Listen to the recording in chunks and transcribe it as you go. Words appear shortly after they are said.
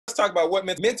talk about what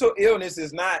mental illness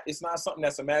is not. It's not something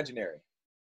that's imaginary.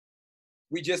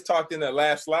 We just talked in the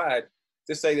last slide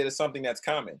to say that it's something that's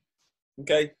common.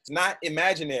 Okay, it's not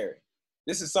imaginary.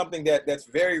 This is something that's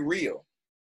very real.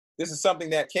 This is something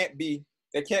that can't be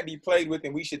played with,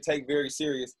 and we should take very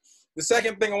serious. The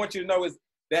second thing I want you to know is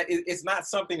that it's not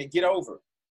something to get over.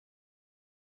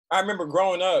 I remember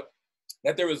growing up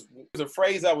that there was a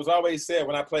phrase I was always said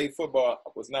when I played football. I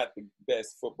was not the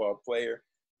best football player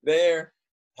there.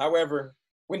 However,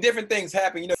 when different things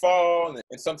happen, fall,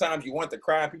 and sometimes you want to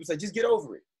cry, people say, just get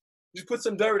over it. Just put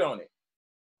some dirt on it.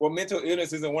 Well, mental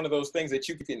illness isn't one of those things that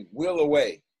you can will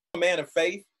away. I'm a man of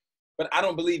faith, but I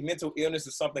don't believe mental illness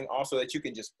is something also that you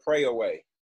can just pray away.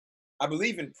 I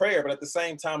believe in prayer, but at the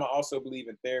same time, I also believe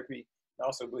in therapy. I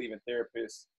also believe in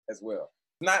therapists as well.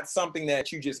 It's not something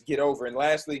that you just get over. And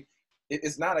lastly,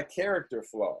 it's not a character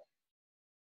flaw.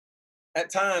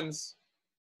 At times,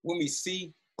 when we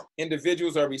see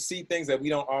individuals or we see things that we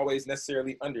don't always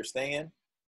necessarily understand,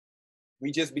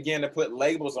 we just begin to put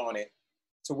labels on it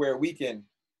to where we can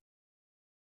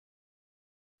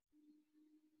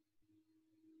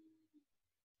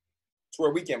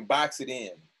box it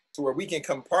in, to where we can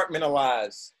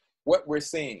compartmentalize what we're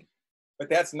seeing. But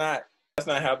that's not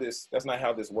how this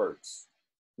works.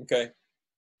 Okay?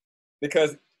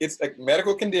 Because it's a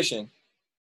medical condition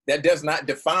that does not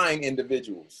define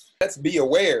individuals. Let's be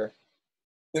aware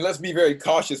and let's be very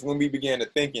cautious when we begin to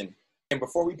thinking. And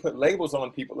before we put labels on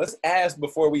people, let's ask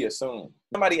before we assume.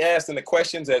 Somebody asked in the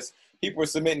questions as people were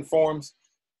submitting forms,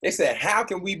 they said, how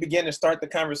can we begin to start the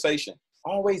conversation?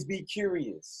 Always be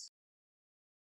curious.